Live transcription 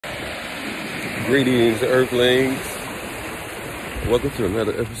Greetings, Earthlings. Welcome to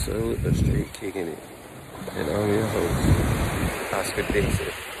another episode of Straight Kicking It. And I'm your host, Oscar Dixon.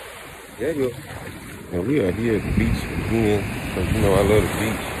 There you go. And we are here at the beach again, because you know I love the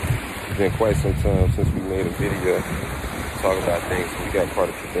beach. It's been quite some time since we made a video talk about things. So we got quite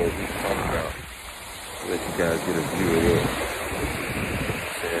a few things we can talk about. I'll let you guys get a view of it.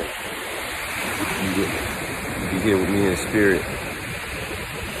 You be here with me in spirit.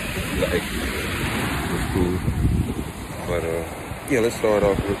 Like, it's cool. But yeah, let's start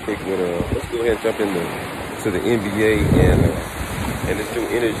off real quick with let's go ahead and jump into the NBA and this new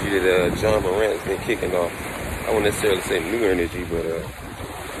energy that John Morant's been kicking off. I won't necessarily say new energy, but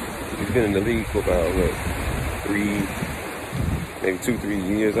he's been in the league for about maybe 2-3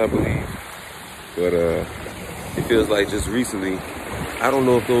 years, I believe. But it feels like just recently, I don't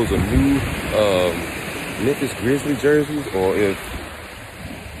know if those are new Memphis Grizzlies jerseys or if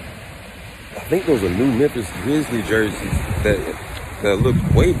I think those are new Memphis Grizzlies jerseys that look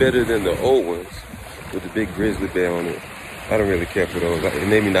way better than the old ones with the big Grizzly bear on it. I don't really care for those. It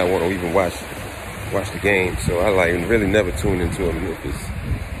made me not want to even watch the game. So I like really never tuned into a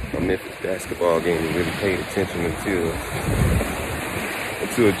Memphis basketball game and really paid attention until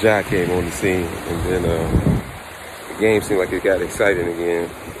Ja came on the scene. And then the game seemed like it got exciting again.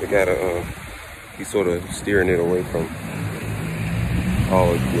 It got he's sort of steering it away from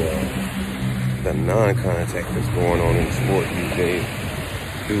all of the non-contact that's going on in the sport these days.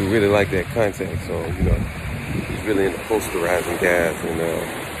 Dude really like that contact, so you know he's really into posterizing guys and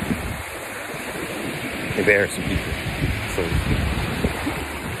embarrassing people, so to speak.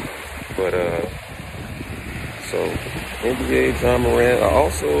 But so NBA John Morant. I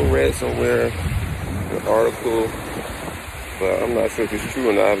also read somewhere an article, but I'm not sure if it's true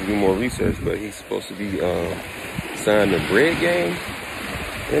or not. I have to do more research. But he's supposed to be signed to Bread Game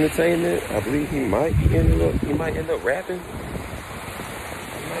Entertainment. I believe he might end up rapping.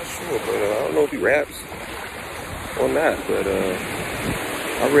 I'm not sure, but I don't know if he raps or not. But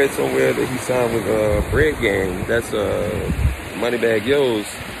I read somewhere that he signed with Bread Gang. That's Moneybagg Yo's.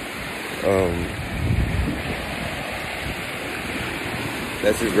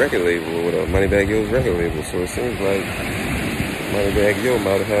 That's his record label, with Moneybagg Yo's record label. So it seems like Moneybagg Yo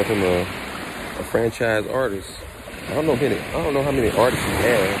might have had him a franchise artist. I don't know how many artists he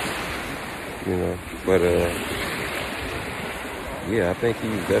has, you know, but yeah, I think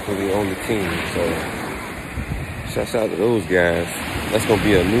he's definitely on the team. So shouts out to those guys. That's gonna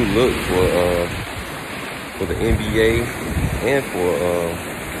be a new look for the NBA and for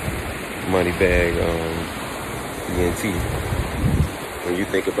Moneybagg ENT. When you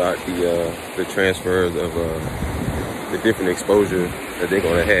think about the transfers of the different exposure that they're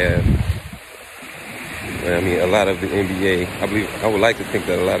gonna have. I mean, a lot of the NBA, I would like to think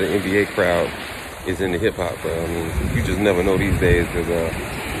that a lot of the NBA crowd is into hip hop, but I mean, you just never know these days because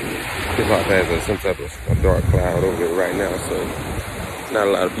hip hop has some type of a dark cloud over it right now. So not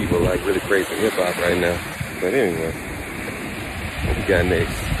a lot of people like really praising hip hop right now. But anyway, what we got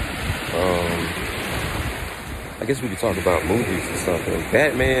next? I guess we could talk about movies or something.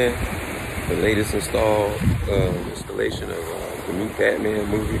 Batman, the latest installation of the new Batman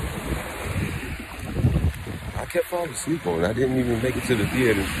movie. I kept falling asleep on it. I didn't even make it to the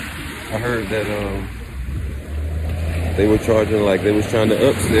theater. I heard that they were charging, like they was trying to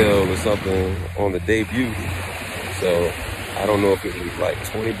upsell or something on the debut. So I don't know if it was like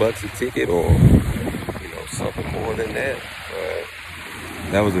 $20 a ticket or something more than that. But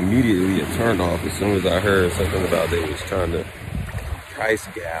that was immediately a turn off as soon as I heard something about they was trying to price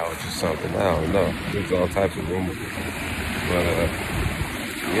gouge or something. I don't know. There's all types of rumors. But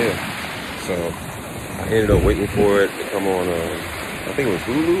yeah. So I ended up waiting for it to come on, I think it was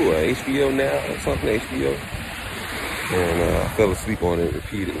Hulu or HBO Now or something, HBO. And I fell asleep on it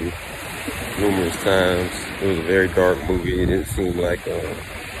repeatedly, numerous times. It was a very dark movie. It didn't seem like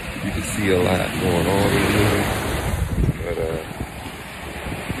you could see a lot going on in the movie. But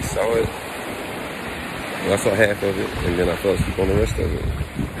we saw it. Well, I saw half of it, and then I fell asleep on the rest of it.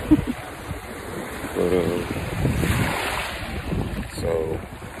 But so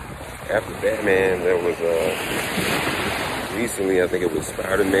after Batman, there was recently, I think it was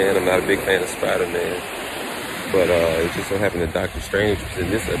Spider-Man. I'm not a big fan of Spider-Man, but it just so happened that Doctor Strange was in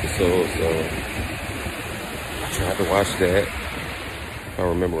this episode, so I tried to watch that, if I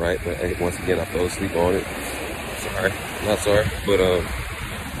remember right, but once again, I fell asleep on it. Sorry, not sorry, but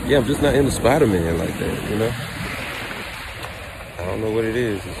yeah, I'm just not into Spider-Man like that, you know? I don't know what it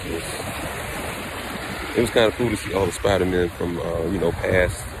is. It's just, it was kind of cool to see all the Spider-Men from,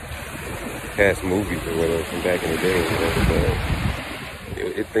 past movies or whatever, from back in the day or whatever,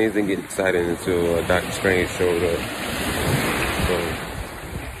 but things didn't get exciting until Doctor Strange showed up. So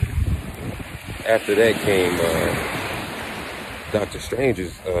after that came Doctor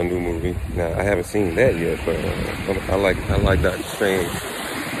Strange's new movie. Now I haven't seen that yet, but I like Doctor Strange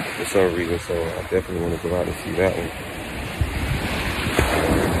for some reason, so I definitely want to go out and see that one.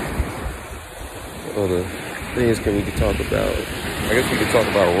 What other things can we talk about? I guess we could talk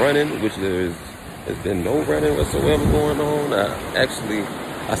about running, which there's been no running whatsoever going on.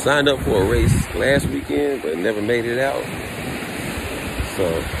 I signed up for a race last weekend, but never made it out. So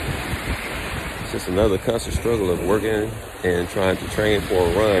it's just another constant struggle of working and trying to train for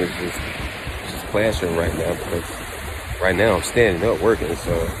a run. It's just clashing right now, because right now I'm standing up working.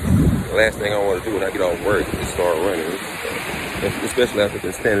 So the last thing I want to do when I get off work is start running, especially after I've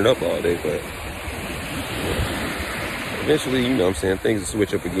been standing up all day. But eventually, you know what I'm saying, things will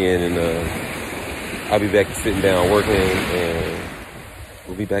switch up again, and I'll be back to sitting down working, and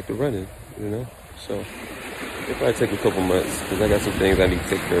we'll be back to running, you know? So it'll probably take a couple months, because I got some things I need to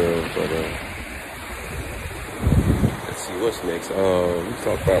take care of. But let's see what's next. We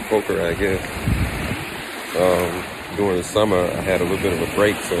talk about poker, I guess. During the summer, I had a little bit of a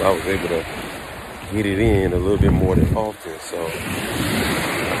break, so I was able to get it in a little bit more than often. So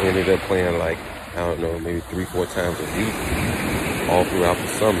I ended up playing like, I don't know, maybe 3-4 times a week all throughout the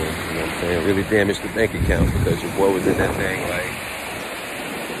summer. You know what I'm saying? Really damaged the bank account, because your boy was in that thing like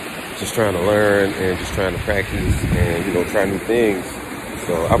just trying to learn and just trying to practice and, you know, try new things.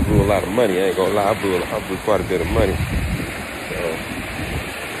 So I blew a lot of money. I ain't gonna lie, I blew quite a bit of money. So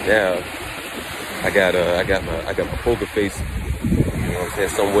now I got my poker face, you know what I'm saying,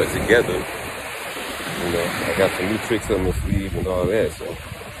 somewhat together. You know, I got some new tricks on my sleeve and all that. So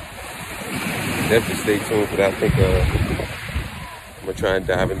definitely stay tuned for that. I think I'm gonna try and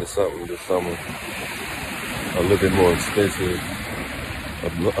dive into something this summer a little bit more expensive,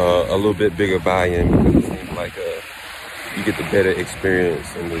 a little bit bigger buy-in, because it seems like you get the better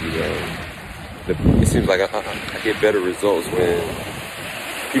experience, and it seems like I get better results when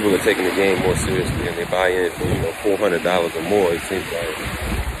people are taking the game more seriously and they buy in for, you know, $400 or more. It seems like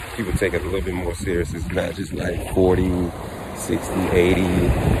people take it a little bit more serious. It's not just like $40, $60,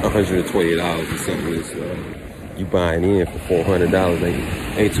 $80, $120 or something. It's, you buying in for $400.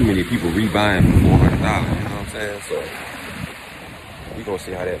 Ain't too many people rebuying for $400, you know what I'm saying? So we gonna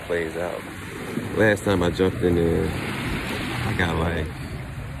see how that plays out. Last time I jumped in there,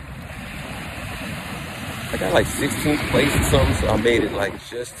 I got like 16th place or something, so I made it like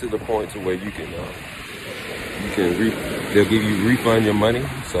just to the point to where you can they'll give you refund your money.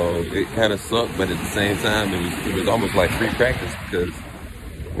 So it kind of sucked, but at the same time it was almost like free practice, because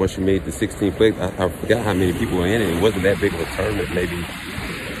once you made the 16th place, I forgot how many people were in it. It wasn't that big of a tournament, maybe,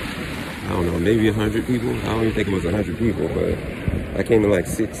 I don't know, maybe 100 people. I don't even think it was 100 people, but I came in like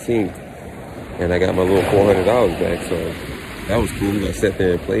 16th, and I got my little $400 back. So that was cool. I sat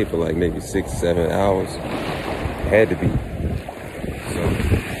there and played for like maybe 6-7 hours. Had to be. So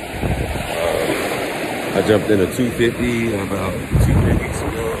I jumped in a 250 about 2-3 weeks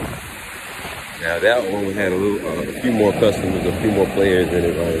ago. Now that one we had a few more customers, a few more players in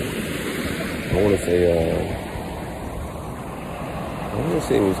it. Like, I want to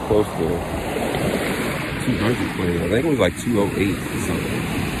say it was close to 200 players. I think it was like 208 or something.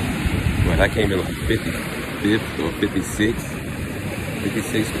 But I came in like 55th or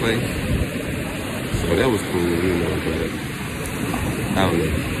 56th place. So that was cool, you know. But I don't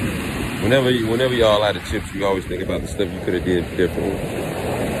know. Whenever y'all out of chips, you always think about the stuff you could have did differently.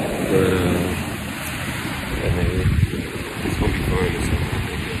 But yeah, man, it's gonna be fun.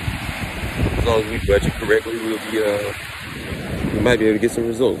 As long as we budget correctly, we might be able to get some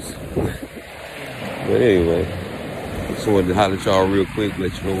results. But anyway, just wanted to holler at y'all real quick,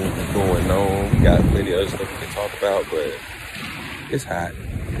 let you know what's going on. We got plenty of other stuff we can talk about, but it's hot,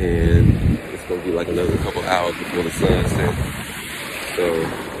 and it's gonna be like another couple hours before the sun sets. So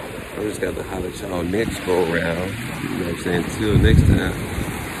I just got to holler at y'all next go around. You know what I'm saying? Till next time,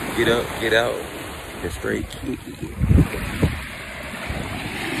 get up, get out, and straight Kickn.